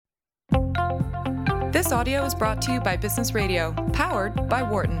This audio is brought to you by Business Radio, powered by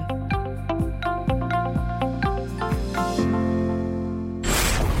Wharton.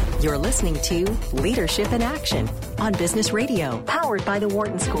 You're listening to Leadership in Action on Business Radio, powered by the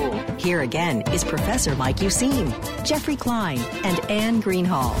Wharton School. Here again is Professor Mike Useem, Jeffrey Klein, and Anne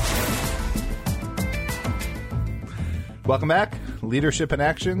Greenhall. Welcome back. Leadership in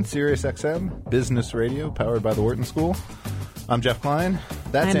Action, Sirius XM, Business Radio, powered by the Wharton School. I'm Jeff Klein.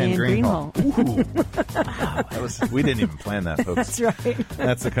 That's Anne Greenhall. Ooh. We didn't even plan that, folks. That's right.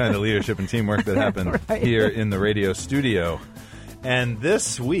 That's the kind of leadership and teamwork that happened here in the radio studio. And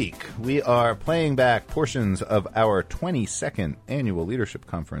this week, we are playing back portions of our 22nd annual leadership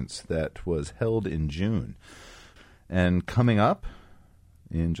conference that was held in June. And coming up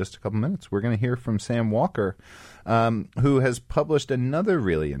in just a couple minutes, we're going to hear from Sam Walker, who has published another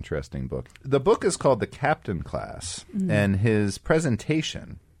really interesting book. The book is called The Captain Class, and his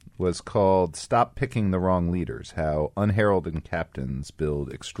presentation was called Stop Picking the Wrong Leaders, How Unheralded Captains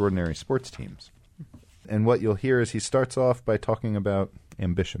Build Extraordinary Sports Teams. And what you'll hear is he starts off by talking about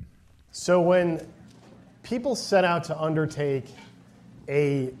ambition. So when people set out to undertake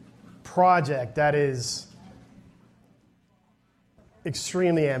a project that is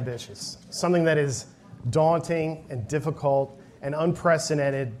extremely ambitious, something that is daunting and difficult and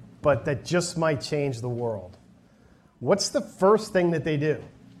unprecedented, but that just might change the world, what's the first thing that they do?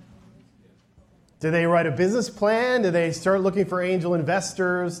 Do they write a business plan? Do they start looking for angel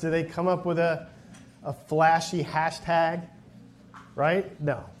investors? Do they come up with a flashy hashtag, right?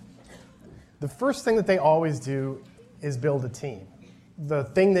 No. The first thing that they always do is build a team. The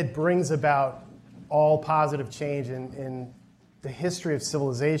thing that brings about all positive change in the history of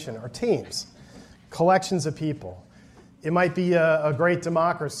civilization are teams, collections of people. It might be a great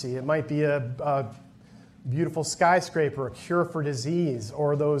democracy. It might be a beautiful skyscraper, a cure for disease,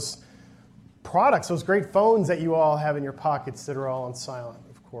 or those products, those great phones that you all have in your pockets that are all on silent,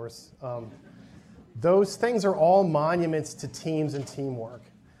 of course. Those things are all monuments to teams and teamwork.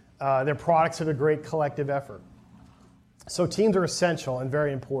 They're products of a great collective effort. So teams are essential and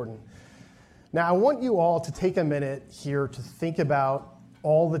very important. Now, I want you all to take a minute here to think about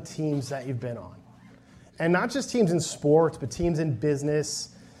all the teams that you've been on. And not just teams in sports, but teams in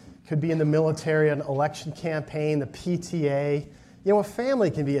business. Could be in the military, an election campaign, the PTA. You know, a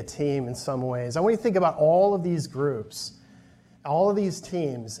family can be a team in some ways. I want you to think about all of these groups, all of these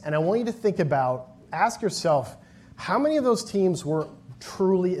teams, and I want you to think about, ask yourself, how many of those teams were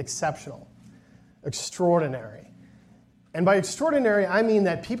truly exceptional, extraordinary? And by extraordinary, I mean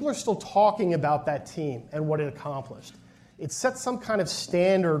that people are still talking about that team and what it accomplished. It sets some kind of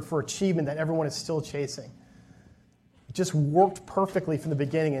standard for achievement that everyone is still chasing. It just worked perfectly from the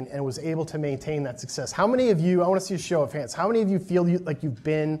beginning and was able to maintain that success. How many of you, I want to see a show of hands, how many of you feel like you've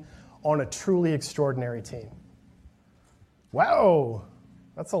been on a truly extraordinary team? Wow,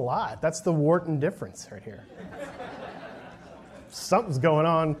 that's a lot. That's the Wharton difference right here. Something's going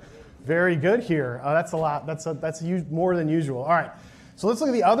on very good here. That's a lot. That's more than usual. All right, so let's look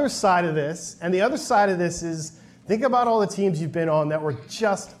at the other side of this. And the other side of this is, think about all the teams you've been on that were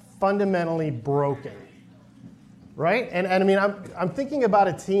just fundamentally broken, right? And I mean, I'm thinking about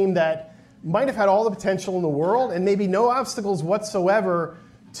a team that might have had all the potential in the world and maybe no obstacles whatsoever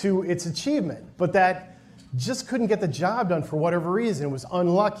to its achievement, but that just couldn't get the job done for whatever reason. It was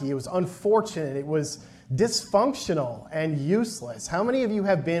unlucky, it was unfortunate, it was dysfunctional and useless. How many of you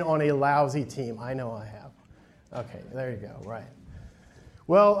have been on a lousy team? I know I have. Okay, there you go, right.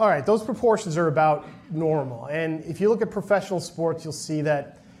 Well, all right, those proportions are about normal. And if you look at professional sports, you'll see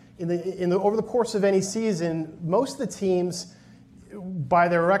that over the course of any season, most of the teams, by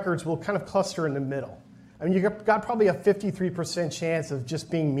their records, will kind of cluster in the middle. I mean, you've got probably a 53% chance of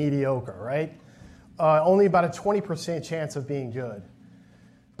just being mediocre, right? Only about a 20% chance of being good.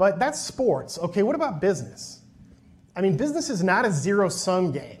 But that's sports. Okay, what about business? I mean, business is not a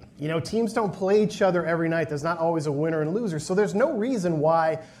zero-sum game. You know, teams don't play each other every night. There's not always a winner and loser. So there's no reason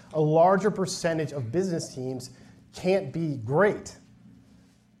why a larger percentage of business teams can't be great.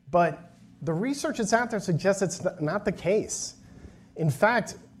 But the research that's out there suggests it's not the case. In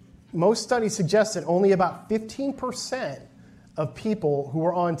fact, most studies suggest that only about 15% of people who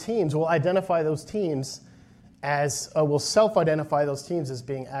are on teams will identify those teams will self-identify those teams as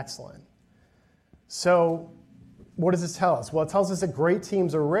being excellent. So what does this tell us? Well, it tells us that great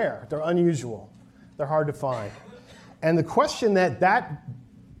teams are rare. They're unusual. They're hard to find. And the question that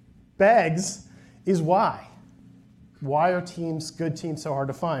begs is why? Why are good teams so hard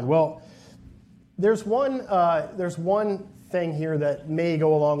to find? Well, there's one thing here that may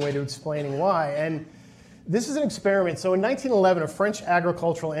go a long way to explaining why. And this is an experiment. So in 1911, a French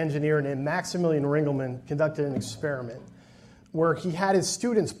agricultural engineer named Maximilian Ringelmann conducted an experiment where he had his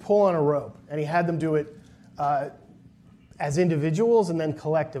students pull on a rope, and he had them do it as individuals and then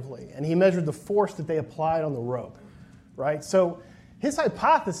collectively. And he measured the force that they applied on the rope, right? So his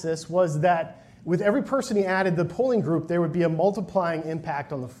hypothesis was that with every person he added the pulling group, there would be a multiplying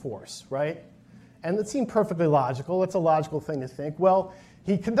impact on the force, right? And that seemed perfectly logical. That's a logical thing to think. Well,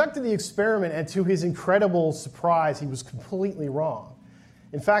 he conducted the experiment, and to his incredible surprise, he was completely wrong.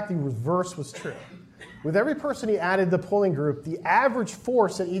 In fact, the reverse was true. With every person he added the pulling group, the average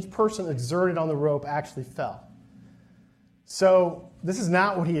force that each person exerted on the rope actually fell. So this is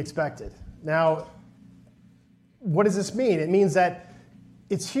not what he expected. Now, what does this mean? It means that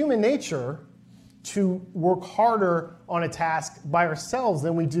it's human nature to work harder on a task by ourselves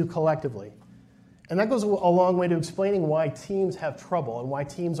than we do collectively. And that goes a long way to explaining why teams have trouble and why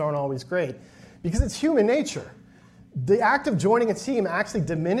teams aren't always great. Because it's human nature. The act of joining a team actually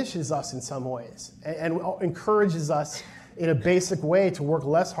diminishes us in some ways and encourages us in a basic way to work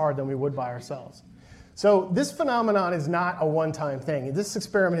less hard than we would by ourselves. So this phenomenon is not a one-time thing. This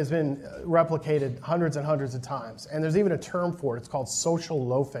experiment has been replicated hundreds and hundreds of times. And there's even a term for it. It's called social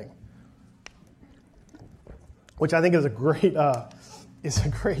loafing, which I think is a great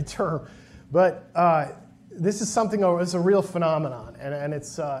term. But this is something, it's a real phenomenon, and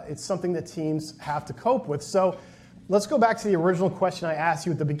it's something that teams have to cope with. So let's go back to the original question I asked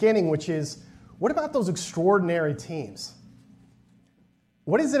you at the beginning, which is, what about those extraordinary teams?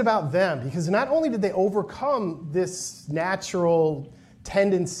 What is it about them? Because not only did they overcome this natural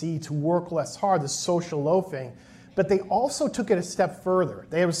tendency to work less hard, this social loafing, but they also took it a step further.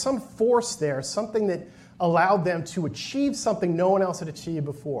 There was some force there, something that allowed them to achieve something no one else had achieved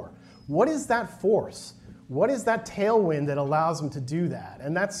before. What is that force? What is that tailwind that allows them to do that?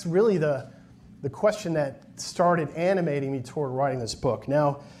 And that's really the question that started animating me toward writing this book.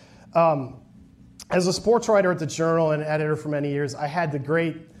 Now, as a sports writer at the Journal and editor for many years, I had the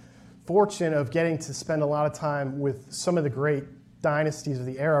great fortune of getting to spend a lot of time with some of the great dynasties of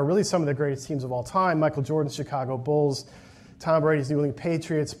the era, really some of the greatest teams of all time: Michael Jordan's Chicago Bulls, Tom Brady's New England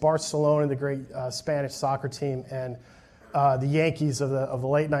Patriots, Barcelona, the great Spanish soccer team, and the Yankees of the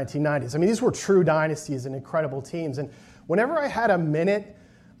late 1990s. I mean, these were true dynasties and incredible teams. And whenever I had a minute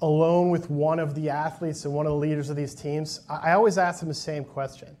alone with one of the athletes and one of the leaders of these teams, I always asked them the same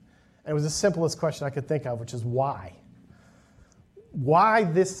question. And it was the simplest question I could think of, which is why? Why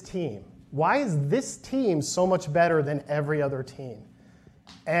this team? Why is this team so much better than every other team?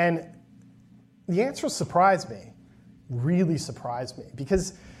 And the answer surprised me, really surprised me,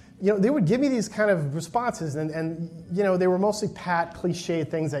 because they would give me these kind of responses, and they were mostly pat, cliche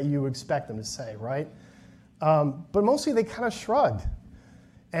things that you would expect them to say, right? But mostly they kind of shrugged.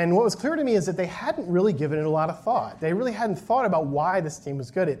 And what was clear to me is that they hadn't really given it a lot of thought. They really hadn't thought about why this team was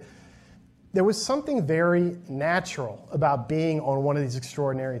good. There was something very natural about being on one of these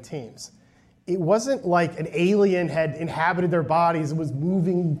extraordinary teams. It wasn't like an alien had inhabited their bodies and was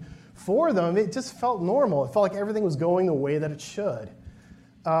moving for them. It just felt normal. It felt like everything was going the way that it should.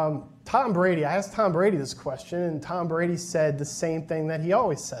 Tom Brady, I asked Tom Brady this question, and Tom Brady said the same thing that he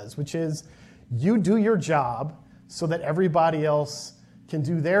always says, which is, you do your job so that everybody else can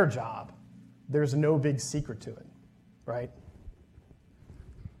do their job. There's no big secret to it, right?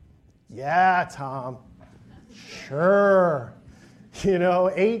 Yeah, Tom. Sure.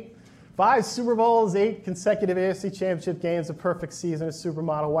 5 Super Bowls, 8 consecutive AFC Championship games, a perfect season, a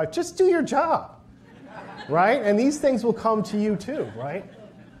supermodel wife. Just do your job, right? And these things will come to you too, right?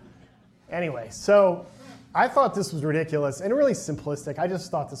 Anyway, so I thought this was ridiculous and really simplistic. I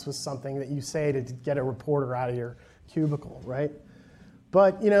just thought this was something that you say to get a reporter out of your cubicle, right?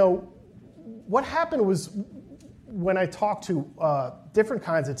 But, what happened was when I talked to different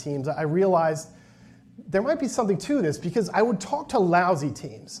kinds of teams, I realized there might be something to this, because I would talk to lousy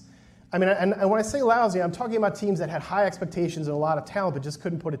teams. I mean, and when I say lousy, I'm talking about teams that had high expectations and a lot of talent but just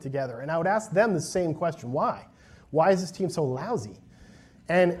couldn't put it together. And I would ask them the same question: why? Why is this team so lousy?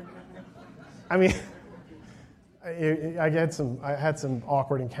 And I mean, I had some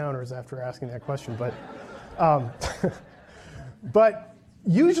awkward encounters after asking that question, but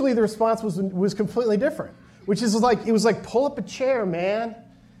usually the response was completely different, which is it was like, pull up a chair, man.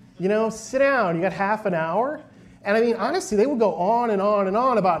 Sit down. You got half an hour. And I mean, honestly, they would go on and on and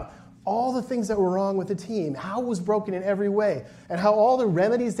on about all the things that were wrong with the team, how it was broken in every way, and how all the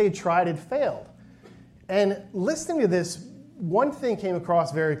remedies they tried had failed. And listening to this, one thing came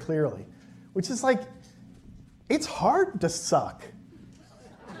across very clearly, which is it's hard to suck.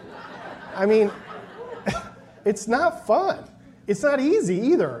 I mean, it's not fun. It's not easy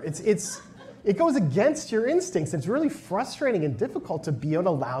either. it goes against your instincts. It's really frustrating and difficult to be on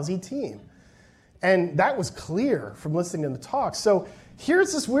a lousy team. And that was clear from listening to the talk. So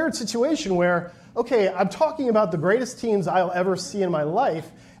here's this weird situation where, okay, I'm talking about the greatest teams I'll ever see in my life,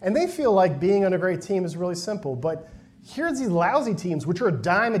 and they feel like being on a great team is really simple. But here's these lousy teams, which are a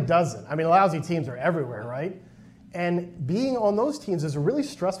dime a dozen. I mean, lousy teams are everywhere, right? And being on those teams is really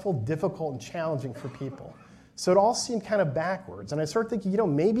stressful, difficult, and challenging for people. So it all seemed kind of backwards. And I started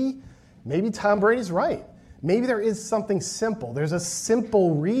thinking, maybe Tom Brady's right. Maybe there is something simple. There's a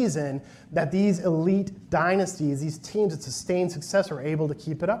simple reason that these elite dynasties, these teams that sustain success, are able to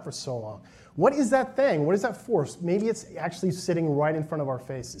keep it up for so long. What is that thing? What is that force? Maybe it's actually sitting right in front of our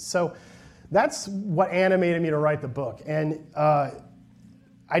faces. So that's what animated me to write the book. And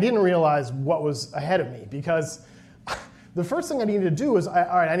I didn't realize what was ahead of me, because the first thing I needed to do was, all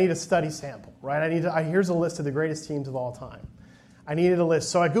right, I need a study sample, right? Here's a list of the greatest teams of all time. I needed a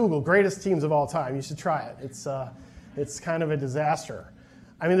list. So I Googled greatest teams of all time. You should try it. It's kind of a disaster.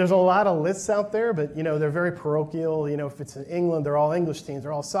 I mean, there's a lot of lists out there, but they're very parochial. If it's in England, they're all English teams,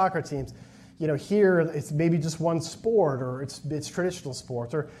 they're all soccer teams. Here it's maybe just one sport, or it's traditional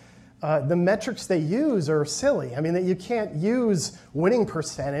sports, or the metrics they use are silly. I mean, that you can't use winning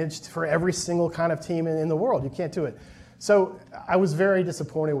percentage for every single kind of team in the world. You can't do it. So I was very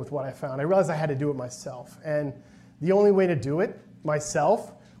disappointed with what I found. I realized I had to do it myself. And the only way to do it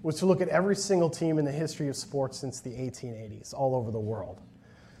myself was to look at every single team in the history of sports since the 1880s, all over the world.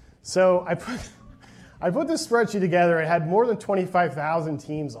 So I put this spreadsheet together. It had more than 25,000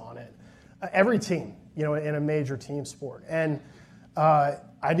 teams on it. Every team, in a major team sport. And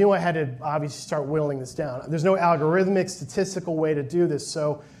I knew I had to obviously start whittling this down. There's no algorithmic, statistical way to do this.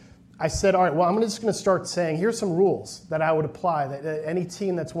 So I said, all right, well, I'm just going to start saying, here's some rules that I would apply that any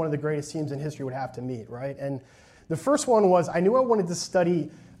team that's one of the greatest teams in history would have to meet, right? And the first one was, I knew I wanted to study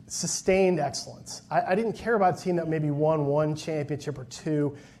sustained excellence. I didn't care about a team that maybe won one championship or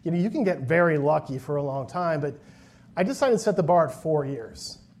two. You can get very lucky for a long time, but I decided to set the bar at 4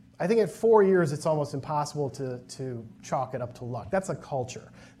 years. I think at 4 years, it's almost impossible to chalk it up to luck. That's a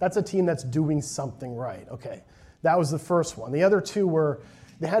culture. That's a team that's doing something right. Okay, that was the first one. The other two were,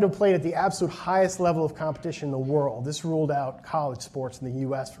 they had to play at the absolute highest level of competition in the world. This ruled out college sports in the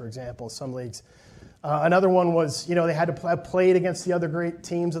US, for example, some leagues. Another one was, they had to have played against the other great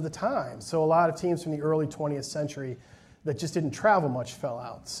teams of the time. So a lot of teams from the early 20th century that just didn't travel much fell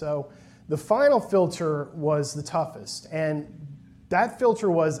out. So the final filter was the toughest. And that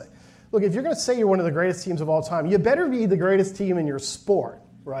filter was, look, if you're going to say you're one of the greatest teams of all time, you better be the greatest team in your sport,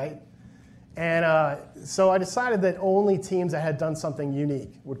 right? And so I decided that only teams that had done something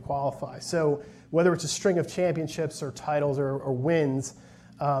unique would qualify. So whether it's a string of championships or titles or wins,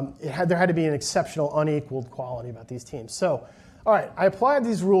 there had to be an exceptional, unequaled quality about these teams. So, all right, I applied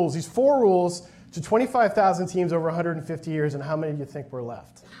these rules, these 4 rules, to 25,000 teams over 150 years, and how many do you think were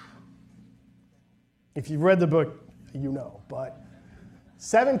left? If you've read the book, but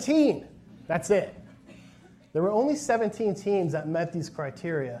 17, that's it. There were only 17 teams that met these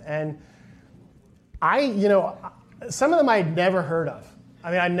criteria, and some of them I'd never heard of.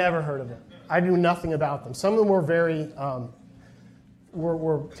 I'd never heard of them. I knew nothing about them. Some of them were very,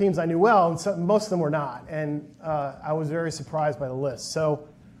 were teams I knew well, and most of them were not. And I was very surprised by the list. So,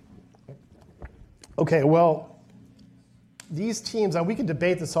 okay, well, these teams, we could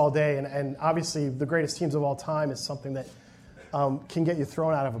debate this all day, and obviously the greatest teams of all time is something that can get you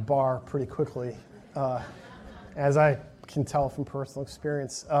thrown out of a bar pretty quickly, as I can tell from personal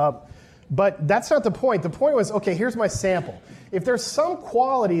experience. But that's not the point. The point was, okay, here's my sample. If there's some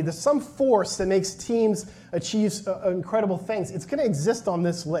quality, there's some force that makes teams achieve incredible things, it's going to exist on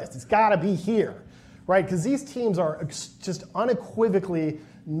this list. It's got to be here, right? Because these teams are just unequivocally,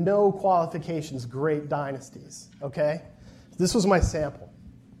 no qualifications, great dynasties, okay? This was my sample.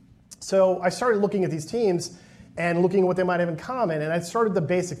 So I started looking at these teams and looking at what they might have in common, and I started the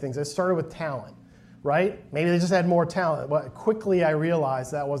basic things. I started with talent, right? Maybe they just had more talent, but quickly I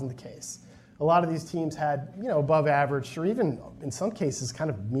realized that wasn't the case. A lot of these teams had, above average, or even in some cases, kind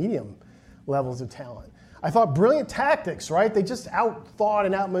of medium levels of talent. I thought brilliant tactics, right? They just out-thought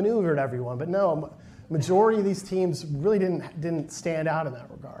and outmaneuvered everyone. But no, majority of these teams really didn't stand out in that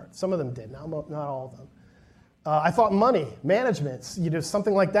regard. Some of them did, not all of them. I thought money, management,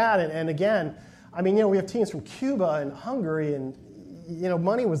 something like that. And again, we have teams from Cuba and Hungary, and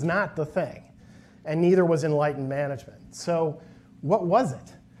money was not the thing, and neither was enlightened management. So what was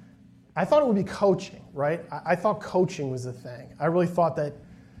it? I thought it would be coaching, right? I thought coaching was the thing. I really thought that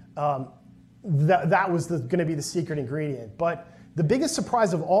that was going to be the secret ingredient. But the biggest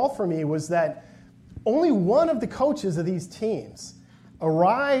surprise of all for me was that only one of the coaches of these teams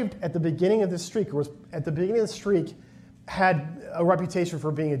arrived at the beginning of the streak, or was at the beginning of the streak, had a reputation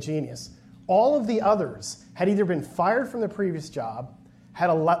for being a genius. All of the others had either been fired from their previous job, had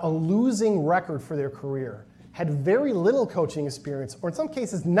a losing record for their career, had very little coaching experience, or in some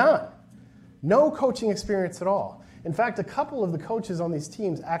cases none. No coaching experience at all. In fact, a couple of the coaches on these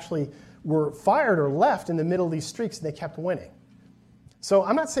teams actually were fired or left in the middle of these streaks, and they kept winning. So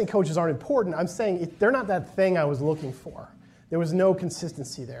I'm not saying coaches aren't important. I'm saying they're not that thing I was looking for. There was no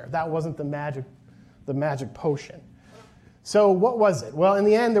consistency there. That wasn't the magic potion. So what was it? Well, in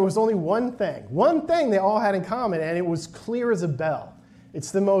the end, there was only one thing they all had in common, and it was clear as a bell.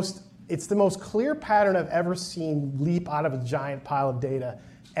 It's the most clear pattern I've ever seen leap out of a giant pile of data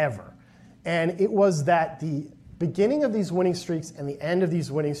ever. And it was that the beginning of these winning streaks and the end of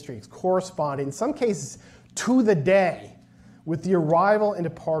these winning streaks corresponded, in some cases, to the day with the arrival and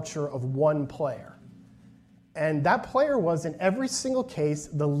departure of one player. And that player was, in every single case,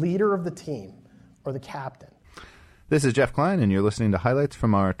 the leader of the team, or the captain. This is Jeff Klein, and you're listening to highlights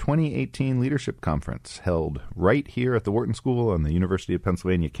from our 2018 Leadership Conference, held right here at the Wharton School on the University of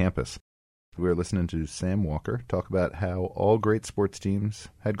Pennsylvania campus. We're listening to Sam Walker talk about how all great sports teams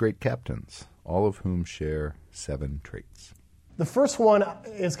had great captains, all of whom share 7 traits. The first one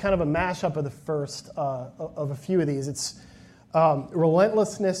is kind of a mashup of the first of a few of these. It's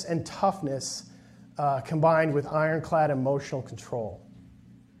relentlessness and toughness combined with ironclad emotional control.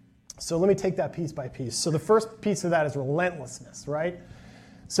 So let me take that piece by piece. So the first piece of that is relentlessness, right?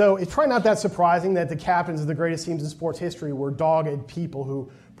 So it's probably not that surprising that the captains of the greatest teams in sports history were dogged people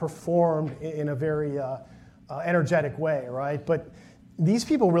who performed in a very energetic way, right? But these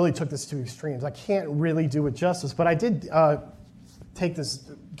people really took this to extremes. I can't really do it justice, but I did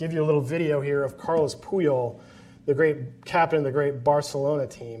give you a little video here of Carlos Puyol, the great captain of the great Barcelona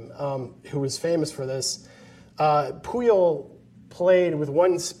team, who was famous for this. Puyol played with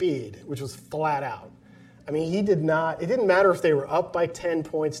one speed, which was flat out. I mean, it didn't matter if they were up by 10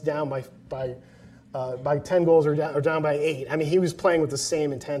 points, down by 10 goals, or down by 8. I mean, he was playing with the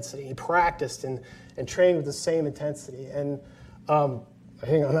same intensity. He practiced and trained with the same intensity. And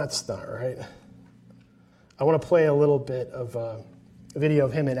hang on, that's not right. I want to play a little bit of a video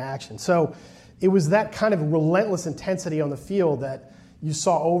of him in action. So it was that kind of relentless intensity on the field that you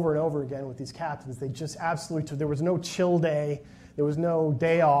saw over and over again with these captains. They just absolutely, there was no chill day. There was no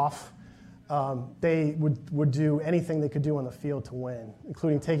day off. They would do anything they could do on the field to win,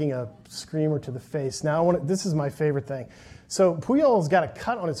 including taking a screamer to the face. Now, this is my favorite thing. So Puyol's got a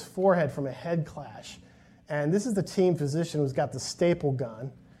cut on his forehead from a head clash. And this is the team physician who's got the staple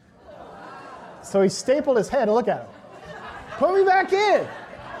gun. So he stapled his head. Look at him. Put me back in.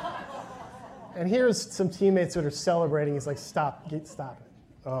 And here's some teammates that are celebrating. He's like, stop it.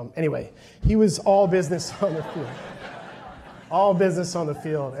 Anyway, he was all business on the field. All business on the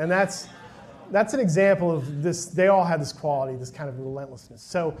field. And that's an example of this. They all had this quality, this kind of relentlessness.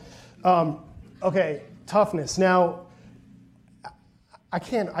 So, okay, toughness. Now, I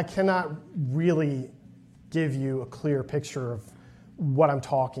cannot really give you a clear picture of what I'm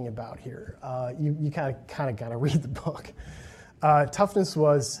talking about here. You kind of got to read the book. Toughness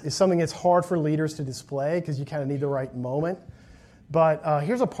is something that's hard for leaders to display because you kind of need the right moment. But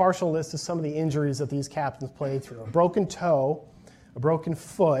here's a partial list of some of the injuries that these captains played through. A broken toe, a broken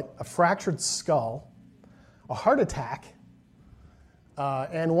foot, a fractured skull, a heart attack,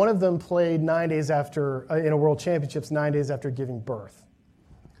 and one of them played 9 days after, in a World Championships, 9 days after giving birth.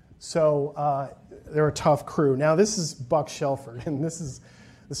 So they're a tough crew. Now this is Buck Shelford, and this is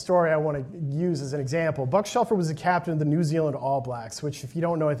the story I want to use as an example. Buck Shelford was the captain of the New Zealand All Blacks, which, if you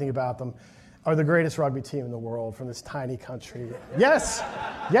don't know anything about them, are the greatest rugby team in the world from this tiny country. Yes,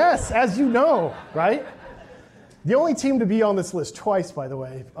 as you know, right? The only team to be on this list twice, by the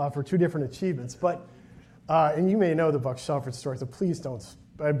way, for 2 different achievements. But and you may know the Buck Shelford story, so please don't.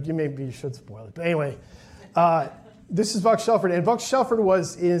 Maybe you should spoil it. But anyway, this is Buck Shelford, and Buck Shelford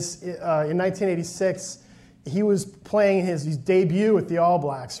was in 1986. He was playing his debut with the All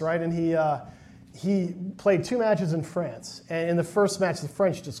Blacks, right? And he played 2 matches in France. And in the first match,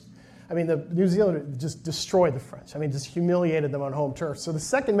 the New Zealand just destroyed the French. Just humiliated them on home turf. So the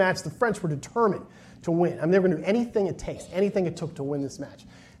second match, the French were determined to win. They were going to do anything it takes, anything it took to win this match.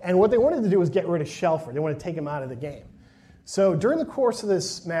 And what they wanted to do was get rid of Shelford. They wanted to take him out of the game. So during the course of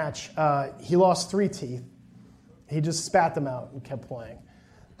this match, he lost 3 teeth. He just spat them out and kept playing.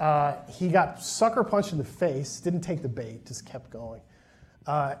 He got sucker punched in the face, didn't take the bait, just kept going.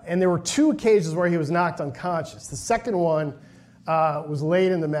 And there were 2 occasions where he was knocked unconscious. The second one was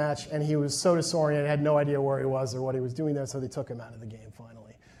late in the match, and he was so disoriented, had no idea where he was or what he was doing there, so they took him out of the game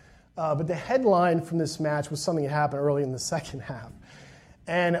finally. But the headline from this match was something that happened early in the second half.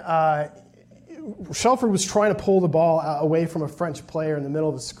 And Shelford was trying to pull the ball away from a French player in the middle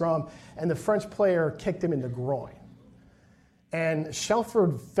of the scrum, and the French player kicked him in the groin. And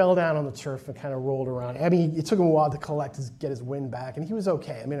Shelford fell down on the turf and kind of rolled around. I mean, it took him a while to get his wind back, and he was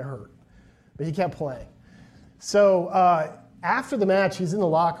okay. I mean, it hurt, but he kept playing. So after the match, he's in the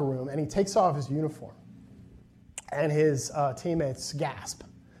locker room, and he takes off his uniform, and his teammates gasp.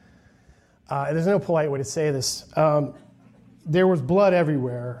 There's no polite way to say this. There was blood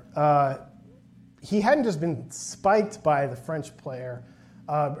everywhere. He hadn't just been spiked by the French player,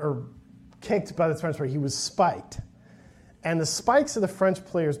 or kicked by the French player, he was spiked. And the spikes of the French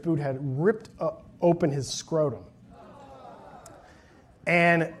player's boot had ripped open his scrotum.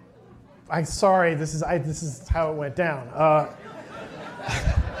 And I'm sorry, this is how it went down.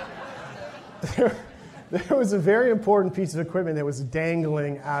 There was a very important piece of equipment that was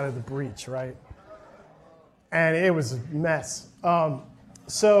dangling out of the breech, right? And it was a mess.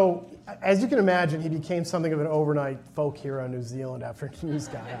 So, as you can imagine, he became something of an overnight folk hero in New Zealand after news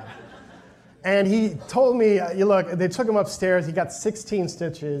got out. And he told me, look, they took him upstairs. He got 16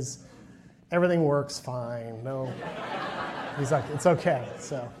 stitches. Everything works fine. No, he's like, it's okay.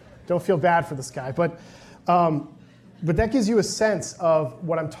 So don't feel bad for this guy. But that gives you a sense of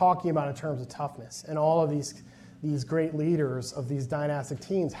what I'm talking about in terms of toughness. And all of these great leaders of these dynastic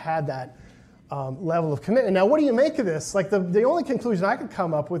teams had that level of commitment. Now, what do you make of this? Like the only conclusion I could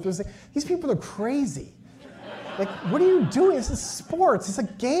come up with was these people are crazy. Like, what are you doing? This is sports. It's a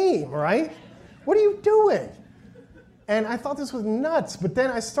game, right? What are you doing? And I thought this was nuts, but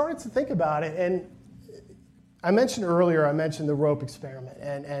then I started to think about it, and I mentioned the rope experiment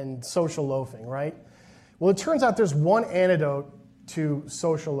and social loafing, right? Well, it turns out there's one antidote to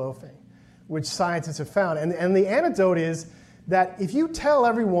social loafing, which scientists have found, and the antidote is that if you tell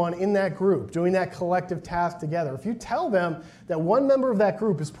everyone in that group doing that collective task together, if you tell them that one member of that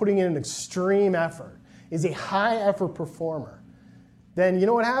group is putting in an extreme effort, is a high effort performer, then you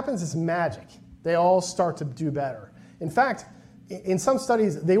know what happens? It's magic. They all start to do better. In fact, in some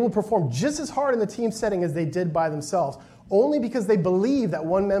studies, they will perform just as hard in the team setting as they did by themselves, only because they believe that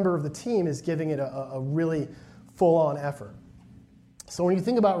one member of the team is giving it a really full-on effort. So when you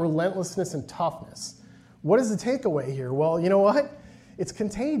think about relentlessness and toughness, what is the takeaway here? Well, you know what? It's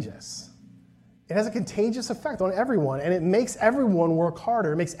contagious. It has a contagious effect on everyone, and it makes everyone work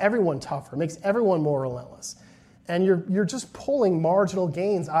harder. It makes everyone tougher. It makes everyone more relentless. And you're just pulling marginal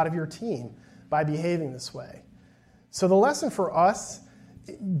gains out of your team by behaving this way. So the lesson for us,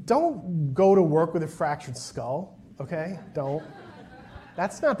 don't go to work with a fractured skull, okay? Don't.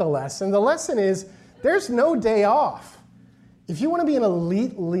 That's not the lesson. The lesson is there's no day off. If you want to be an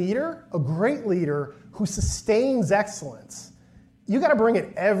elite leader, a great leader who sustains excellence, you got to bring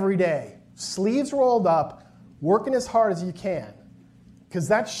it every day. Sleeves rolled up, working as hard as you can, because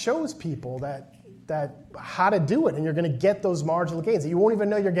that shows people that how to do it, and you're going to get those marginal gains that you won't even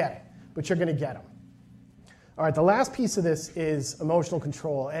know you're getting, but you're going to get them. All right, the last piece of this is emotional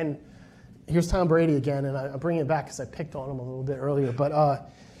control, and here's Tom Brady again, and I'm bringing it back because I picked on him a little bit earlier,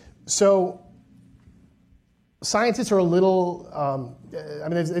 but so scientists are a little,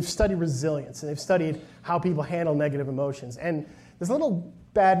 they've studied resilience, and they've studied how people handle negative emotions, and there's a little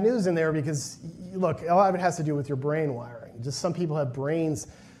bad news in there because, look, a lot of it has to do with your brain wiring. Just some people have brains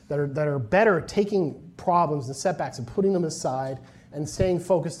that are better at taking problems and setbacks and putting them aside and staying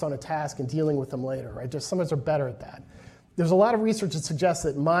focused on a task and dealing with them later, right? Just some of us are better at that. There's a lot of research that suggests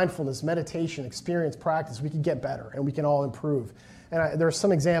that mindfulness, meditation, experience, practice, we can get better and we can all improve. And there are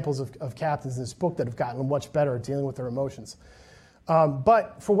some examples of captains in this book that have gotten much better at dealing with their emotions.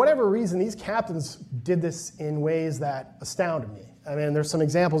 But for whatever reason, these captains did this in ways that astounded me. I mean, there's some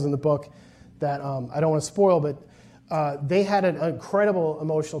examples in the book that I don't want to spoil, but they had an incredible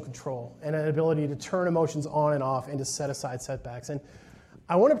emotional control and an ability to turn emotions on and off and to set aside setbacks. And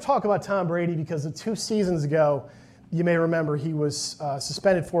I want to talk about Tom Brady because 2 seasons ago, you may remember he was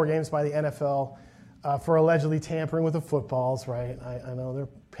suspended 4 games by the NFL for allegedly tampering with the footballs, right? I know the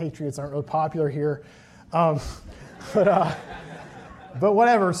Patriots aren't really popular here. But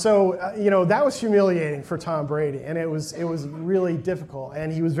whatever. So, that was humiliating for Tom Brady, and it was really difficult.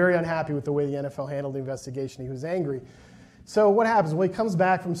 And he was very unhappy with the way the NFL handled the investigation. He was angry. So what happens? Well, he comes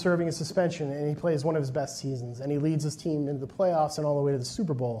back from serving a suspension, and he plays one of his best seasons, and he leads his team into the playoffs and all the way to the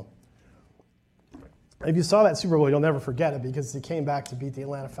Super Bowl. If you saw that Super Bowl, you'll never forget it because he came back to beat the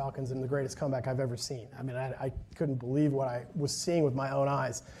Atlanta Falcons in the greatest comeback I've ever seen. I mean, I couldn't believe what I was seeing with my own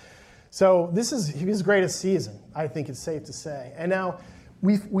eyes. So this is his greatest season, I think it's safe to say. And now,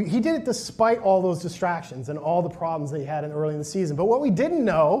 he did it despite all those distractions and all the problems that he had early in the season. But what we didn't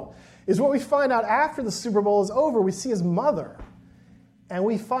know is what we find out after the Super Bowl is over. We see his mother. And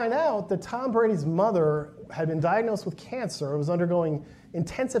we find out that Tom Brady's mother had been diagnosed with cancer and was undergoing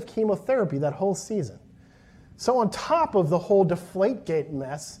intensive chemotherapy that whole season. So on top of the whole Deflategate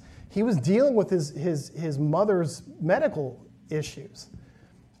mess, he was dealing with his mother's medical issues.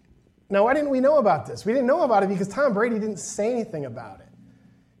 Now, why didn't we know about this? We didn't know about it because Tom Brady didn't say anything about it.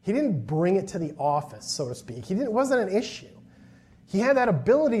 He didn't bring it to the office, so to speak. It wasn't an issue. He had that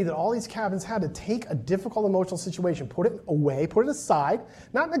ability that all these captains had to take a difficult emotional situation, put it away, put it aside,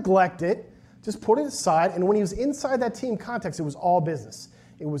 not neglect it, just put it aside. And when he was inside that team context, it was all business.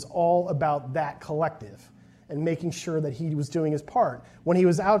 It was all about that collective and making sure that he was doing his part. When he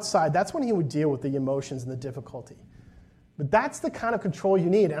was outside, that's when he would deal with the emotions and the difficulty. But that's the kind of control you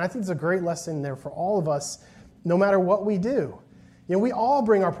need. And I think it's a great lesson there for all of us, no matter what we do. You know, we all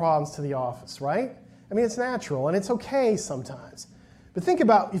bring our problems to the office, right? I mean, it's natural and it's okay sometimes. But think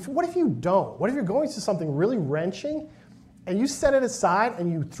about, what if you don't? What if you're going through something really wrenching and you set it aside and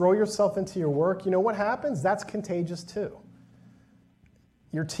you throw yourself into your work? You know what happens? That's contagious too.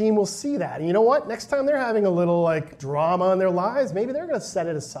 Your team will see that. And you know what? Next time they're having a little drama in their lives, maybe they're going to set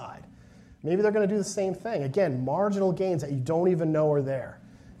it aside. Maybe they're going to do the same thing. Again, marginal gains that you don't even know are there.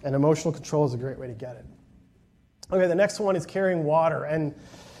 And emotional control is a great way to get it. Okay, the next one is carrying water. And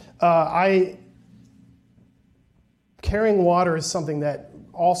carrying water is something that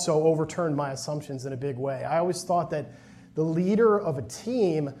also overturned my assumptions in a big way. I always thought that the leader of a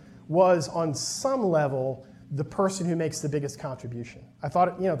team was, on some level, the person who makes the biggest contribution. I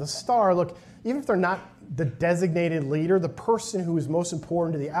thought, the star, look, even if they're not the designated leader, the person who is most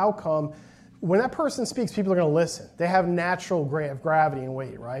important to the outcome, when that person speaks, people are going to listen. They have natural gravity and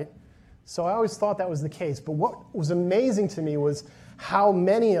weight, right? So I always thought that was the case. But what was amazing to me was how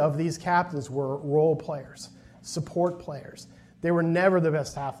many of these captains were role players, support players. They were never the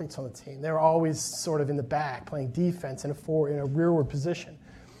best athletes on the team. They were always sort of in the back, playing defense in a rearward position.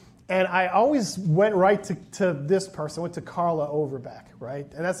 And I always went right to this person, went to Carla Overbeck, right?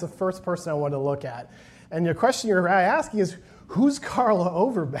 And that's the first person I wanted to look at. And the question you're asking is, who's Carla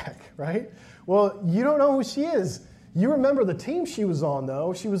Overbeck, right? Well, you don't know who she is. You remember the team she was on,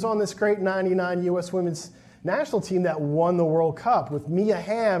 though. She was on this great 99 U.S. women's national team that won the World Cup with Mia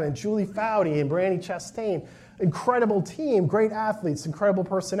Hamm and Julie Foudy and Brandi Chastain. Incredible team, great athletes, incredible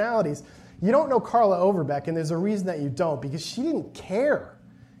personalities. You don't know Carla Overbeck, and there's a reason that you don't, because she didn't care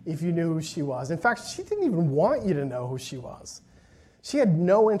if you knew who she was. In fact, she didn't even want you to know who she was. She had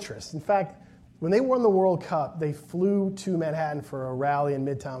no interest. In fact, when they won the World Cup, they flew to Manhattan for a rally in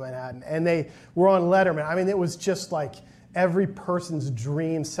Midtown Manhattan, and they were on Letterman. I mean, it was just like every person's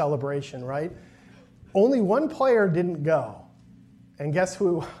dream celebration, right? Only one player didn't go, and guess who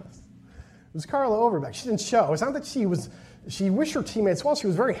it was? It was Carla Overbeck. She didn't show. It's not that she wished her teammates well. She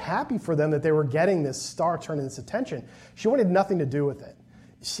was very happy for them that they were getting this star turn and this attention. She wanted nothing to do with it.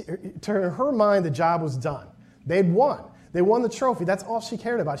 To her mind, the job was done. They'd won. They won the trophy. That's all she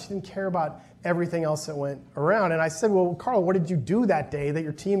cared about. She didn't care about everything else that went around. And I said, well, Carla, what did you do that day that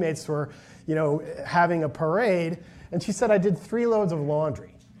your teammates were, having a parade? And she said, I did 3 loads of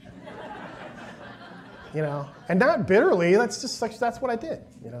laundry. And not bitterly. That's what I did,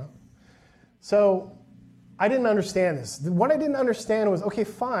 So I didn't understand this. What I didn't understand was, okay,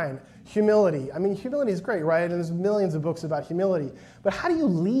 fine, humility. I mean, humility is great, right? And there's millions of books about humility. But how do you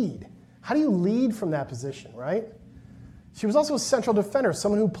lead? How do you lead from that position, right? She was also a central defender,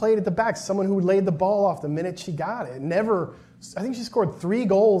 someone who played at the back, someone who laid the ball off the minute she got it. I think she scored 3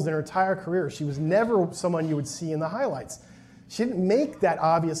 goals in her entire career. She was never someone you would see in the highlights. She didn't make that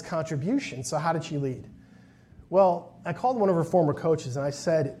obvious contribution, so how did she lead? Well, I called one of her former coaches and I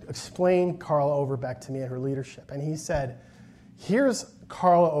said, explain Carla Overbeck to me and her leadership. And he said, here's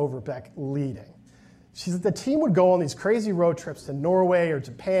Carla Overbeck leading. She said the team would go on these crazy road trips to Norway or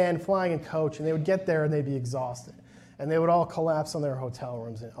Japan, flying and coach, and they would get there and they'd be exhausted. And they would all collapse on their hotel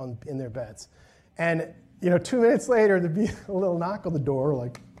rooms, in their beds. And 2 minutes later, there'd be a little knock on the door,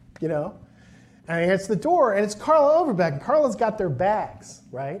 and I answer the door, and it's Carla Overbeck. And Carla's got their bags,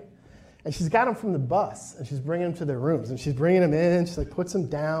 right? And she's got them from the bus, and she's bringing them to their rooms. And she's bringing them in, she puts them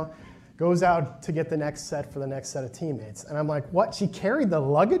down, goes out to get the next set for the next set of teammates. And I'm like, what? She carried the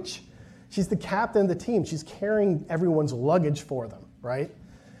luggage? She's the captain of the team. She's carrying everyone's luggage for them, right?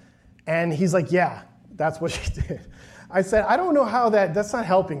 And he's like, yeah, that's what she did. I said, I don't know how that's not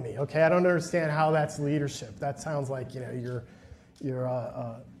helping me, okay? I don't understand how that's leadership. That sounds like, you're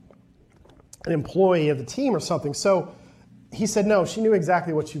an employee of the team or something. So he said, no, she knew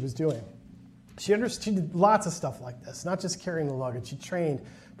exactly what she was doing. She did lots of stuff like this, not just carrying the luggage. She trained,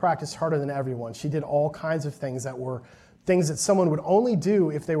 practiced harder than everyone. She did all kinds of things that were things that someone would only do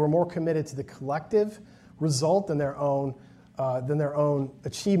if they were more committed to the collective result than their own than their own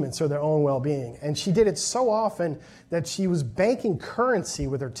achievements or their own well-being. And she did it so often that she was banking currency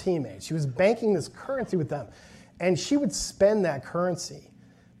with her teammates. She was banking this currency with them. And she would spend that currency,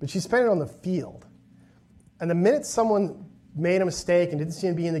 but she spent it on the field. And the minute someone made a mistake and didn't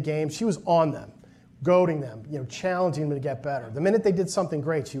seem to be in the game, she was on them, goading them, challenging them to get better. The minute they did something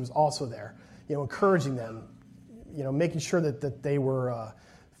great, she was also there, encouraging them, making sure that they were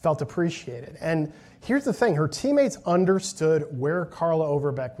felt appreciated. And here's the thing, her teammates understood where Carla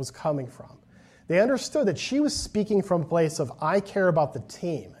Overbeck was coming from. They understood that she was speaking from a place of, I care about the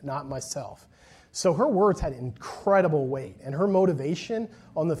team, not myself. So her words had incredible weight, and her motivation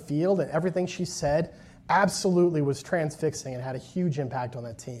on the field and everything she said absolutely was transfixing and had a huge impact on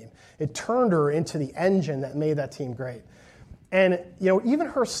that team. It turned her into the engine that made that team great. And even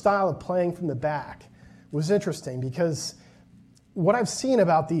her style of playing from the back was interesting, because what I've seen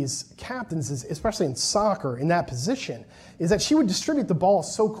about these captains, is, especially in soccer, in that position, is that she would distribute the ball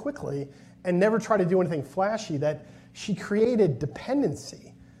so quickly and never try to do anything flashy that she created dependency,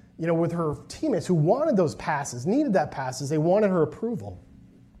 with her teammates who wanted those passes, needed that passes. They wanted her approval.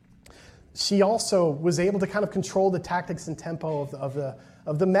 She also was able to kind of control the tactics and tempo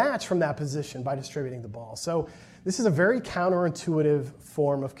of the match from that position by distributing the ball. So this is a very counterintuitive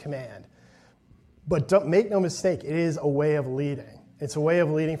form of command. But don't make no mistake, it is a way of leading. It's a way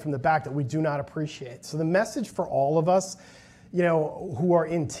of leading from the back that we do not appreciate. So the message for all of us, who are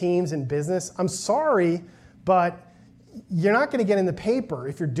in teams and business, I'm sorry, but you're not going to get in the paper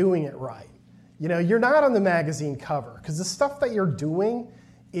if you're doing it right. You're not on the magazine cover, because the stuff that you're doing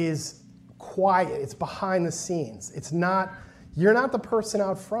is quiet. It's behind the scenes. You're not the person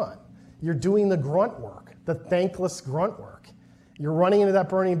out front. You're doing the grunt work, the thankless grunt work. You're running into that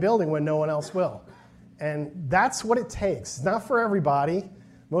burning building when no one else will. And that's what it takes. It's not for everybody.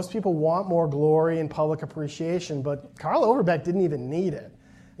 Most people want more glory and public appreciation, but Carla Overbeck didn't even need it.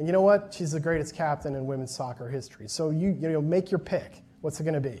 And you know what? She's the greatest captain in women's soccer history. So you make your pick. What's it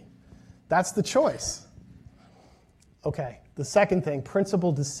going to be? That's the choice. Okay, the second thing,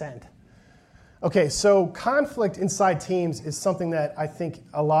 principled dissent. Okay, so conflict inside teams is something that I think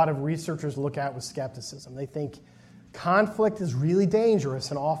a lot of researchers look at with skepticism. They think conflict is really dangerous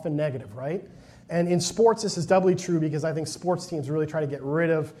and often negative, right? And in sports, this is doubly true, because I think sports teams really try to get rid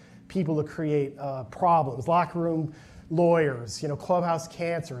of people that create problems. Locker room lawyers, clubhouse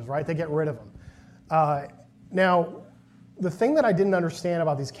cancers, right? They get rid of them. Now, the thing that I didn't understand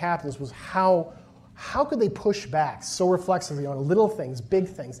about these captains was how could they push back so reflexively on little things, big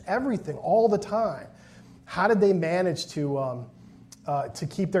things, everything, all the time? How did they manage to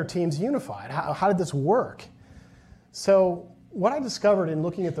keep their teams unified? How did this work? So what I discovered in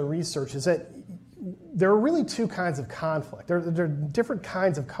looking at the research is that there are really two kinds of conflict. There are different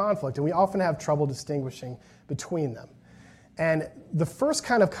kinds of conflict, and we often have trouble distinguishing between them. And the first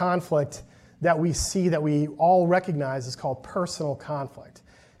kind of conflict that we see, that we all recognize, is called personal conflict.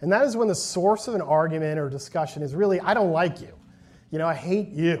 And that is when the source of an argument or discussion is really, I don't like you. I hate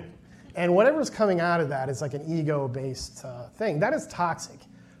you. And whatever's coming out of that is like an ego-based thing. That is toxic.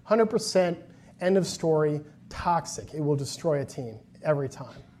 100%, end of story, toxic. It will destroy a team every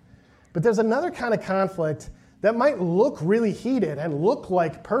time. But there's another kind of conflict that might look really heated and look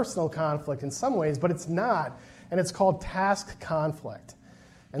like personal conflict in some ways, but it's not. And it's called task conflict.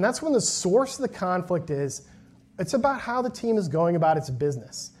 And that's when the source of the conflict is, it's about how the team is going about its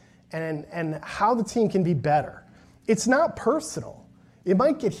business and how the team can be better. It's not personal. It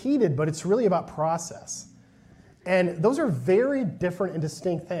might get heated, but it's really about process. And those are very different and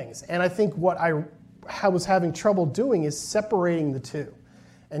distinct things. And I think what I was having trouble doing is separating the two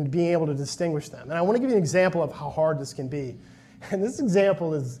and being able to distinguish them. And I want to give you an example of how hard this can be. And this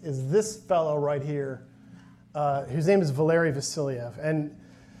example is this fellow right here, whose name is Valery Vasilyev. And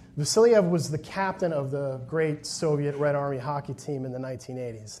Vasilyev was the captain of the great Soviet Red Army hockey team in the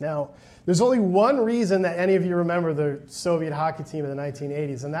 1980s. Now, there's only one reason that any of you remember the Soviet hockey team in the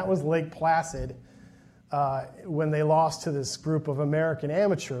 1980s, and that was Lake Placid, when they lost to this group of American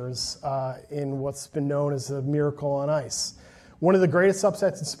amateurs in what's been known as the Miracle on Ice. One of the greatest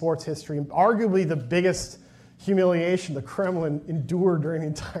upsets in sports history, arguably the biggest humiliation the Kremlin endured during the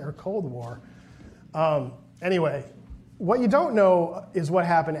entire Cold War. Anyway, what you don't know is what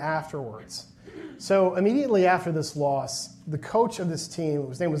happened afterwards. So immediately after this loss, the coach of this team,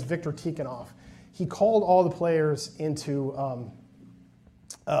 his name was Viktor Tikhonov, he called all the players into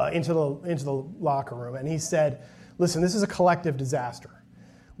the locker room, and he said, listen, this is a collective disaster.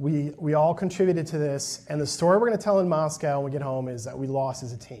 We all contributed to this, and the story we're going to tell in Moscow when we get home is that we lost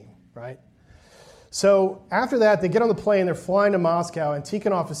as a team, right? So after that, they get on the plane, they're flying to Moscow, and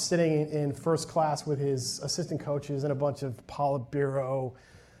Tikhonov is sitting in first class with his assistant coaches and a bunch of Politburo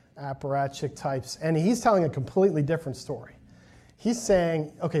apparatchik types, and he's telling a completely different story. He's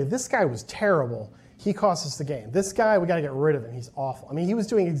saying, okay, this guy was terrible. He cost us the game. This guy, we got to get rid of him. He's awful. I mean, he was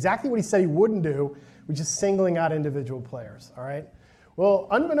doing exactly what he said he wouldn't do, which is singling out individual players, all right? Well,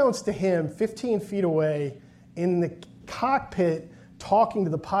 unbeknownst to him, 15 feet away in the cockpit talking to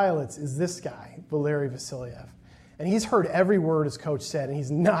the pilots is this guy, Valery Vasilyev. And he's heard every word his coach said, and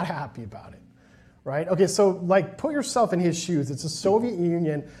he's not happy about it, right? Okay, so like put yourself in his shoes. It's the Soviet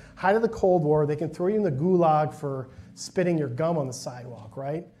Union, height of the Cold War. They can throw you in the gulag for spitting your gum on the sidewalk,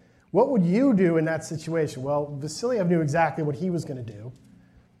 right? What would you do in that situation? Well, Vasilyev knew exactly what he was going to do.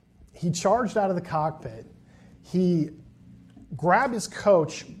 He charged out of the cockpit. He grabbed his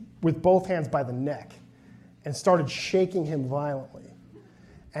coach with both hands by the neck and started shaking him violently.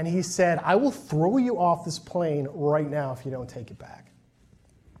 And he said, I will throw you off this plane right now if you don't take it back.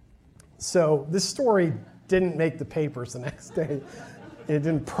 So this story didn't make the papers the next day. It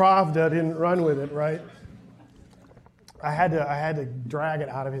didn't, Pravda didn't run with it, right? I had to drag it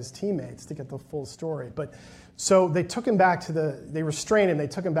out of his teammates to get the full story. But so they took him back they restrained him, they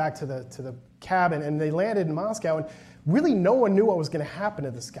took him back to the cabin, and they landed in Moscow, and really no one knew what was going to happen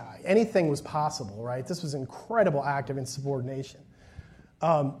to this guy. Anything was possible, right? This was an incredible act of insubordination.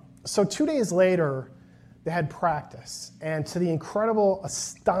 So 2 days later, they had practice, and to the incredible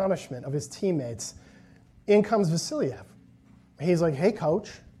astonishment of his teammates, in comes Vasilyev. He's like, hey, coach.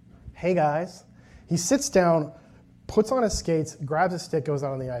 Hey, guys. He sits down, puts on his skates, grabs a stick, goes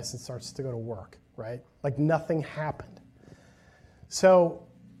out on the ice, and starts to go to work, right? Like nothing happened. So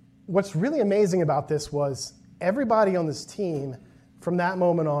what's really amazing about this was everybody on this team, from that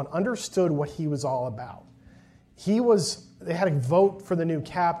moment on, understood what he was all about. They had a vote for the new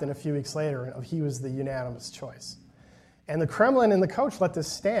captain a few weeks later, and he was the unanimous choice. And the Kremlin and the coach let this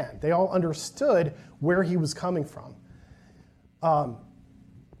stand. They all understood where he was coming from.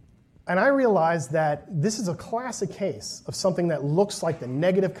 And I realized that this is a classic case of something that looks like the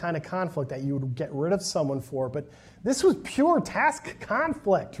negative kind of conflict that you would get rid of someone for, but this was pure task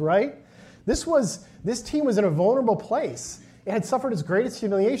conflict, right? This team was in a vulnerable place. It had suffered its greatest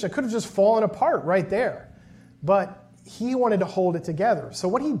humiliation. It could have just fallen apart right there. But he wanted to hold it together. So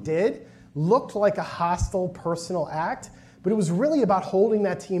what he did looked like a hostile personal act, but it was really about holding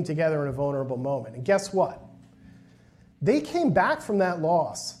that team together in a vulnerable moment. And guess what? They came back from that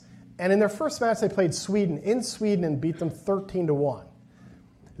loss, and in their first match they played Sweden in Sweden and beat them 13-1.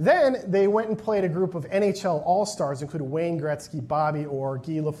 Then they went and played a group of NHL All-Stars, including Wayne Gretzky, Bobby Orr,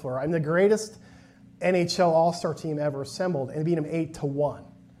 Guy Lafleur. I'm the greatest NHL All-Star team ever assembled, and beat them 8-1.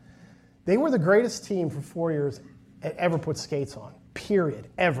 They were the greatest team for 4 years ever put skates on, period,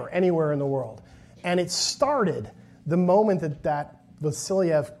 ever, anywhere in the world. And it started the moment that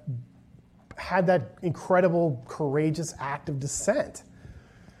Vasilyev had that incredible, courageous act of dissent.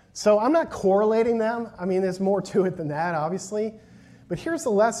 So I'm not correlating them. I mean, there's more to it than that, obviously. But here's the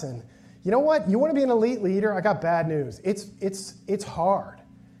lesson. You know what? You want to be an elite leader? I got bad news. It's hard.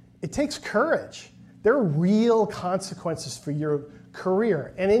 It takes courage. There are real consequences for your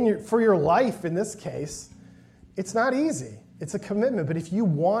career. And for your life, in this case, it's not easy. It's a commitment. But if you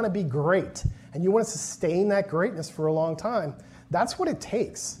want to be great and you want to sustain that greatness for a long time, that's what it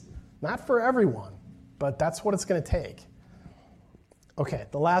takes. Not for everyone, but that's what it's going to take. Okay,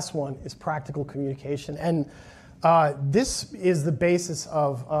 the last one is practical communication. And this is the basis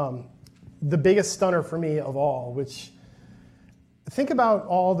of the biggest stunner for me of all, which think about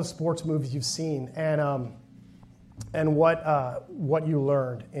all the sports movies you've seen and what you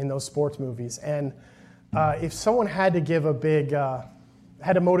learned in those sports movies. And if someone had to give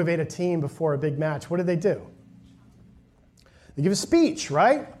had to motivate a team before a big match, what do? They give a speech,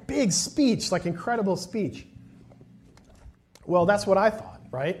 right? Big speech, like incredible speech. Well, that's what I thought,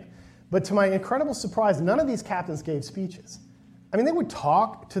 right? But to my incredible surprise, none of these captains gave speeches. I mean, they would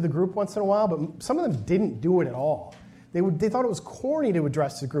talk to the group once in a while, but some of them didn't do it at all. They thought it was corny to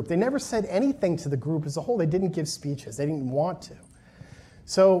address the group. They never said anything to the group as a whole. They didn't give speeches. They didn't want to.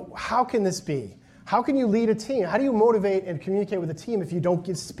 So how can this be? How can you lead a team? How do you motivate and communicate with a team if you don't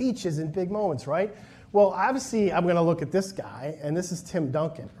give speeches in big moments, right? Well, obviously, I'm going to look at this guy, and this is Tim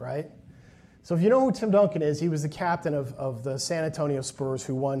Duncan, right? So if you know who Tim Duncan is, he was the captain of the San Antonio Spurs,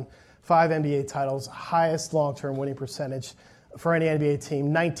 who won 5 NBA titles, highest long-term winning percentage for any NBA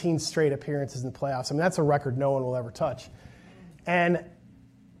team, 19 straight appearances in the playoffs. I mean, that's a record no one will ever touch. And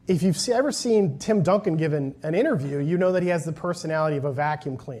if you've ever seen Tim Duncan give an interview, you know that he has the personality of a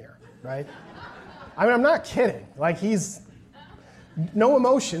vacuum cleaner, right? I mean, I'm not kidding. Like, No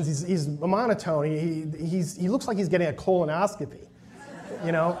emotions. He's a monotone. He looks like he's getting a colonoscopy.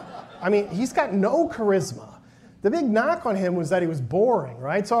 You know, I mean, he's got no charisma. The big knock on him was that he was boring,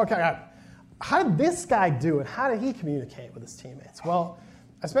 right? So, okay, how did this guy do it? How did he communicate with his teammates? Well,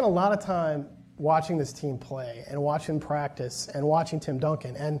 I spent a lot of time watching this team play and watching practice and watching Tim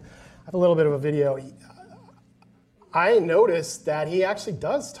Duncan. And I have a little bit of a video. I noticed that he actually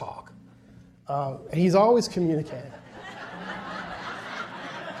does talk. He's always communicating.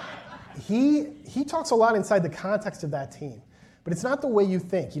 He talks a lot inside the context of that team. But it's not the way you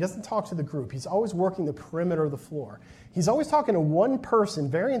think. He doesn't talk to the group. He's always working the perimeter of the floor. He's always talking to one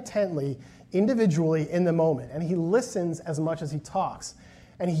person very intently, individually, in the moment. And he listens as much as he talks.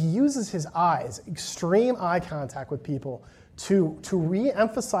 And he uses his eyes, extreme eye contact with people, to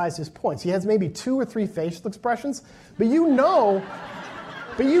re-emphasize his points. He has maybe 2 or 3 facial expressions, but you know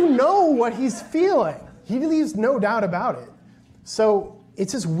what he's feeling. He leaves no doubt about it. So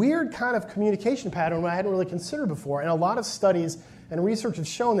it's this weird kind of communication pattern I hadn't really considered before. And a lot of studies and research have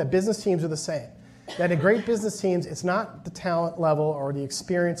shown that business teams are the same. That in great business teams, it's not the talent level or the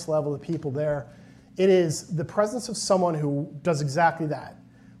experience level of the people there. It is the presence of someone who does exactly that.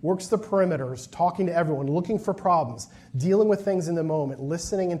 Works the perimeters, talking to everyone, looking for problems, dealing with things in the moment,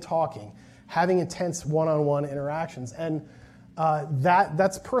 listening and talking, having intense one-on-one interactions. And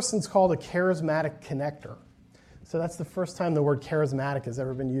that person's called a charismatic connector. So that's the first time the word charismatic has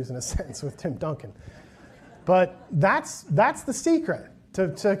ever been used in a sentence with Tim Duncan. But that's the secret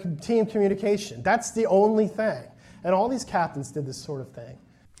to team communication. That's the only thing. And all these captains did this sort of thing.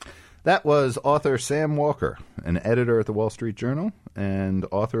 That was author Sam Walker, an editor at the Wall Street Journal and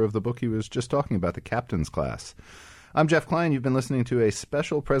author of the book he was just talking about, The Captain's Class. I'm Jeff Klein. You've been listening to a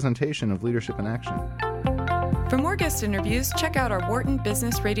special presentation of Leadership in Action. For more guest interviews, check out our Wharton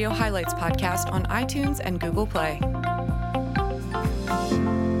Business Radio Highlights podcast on iTunes and Google Play.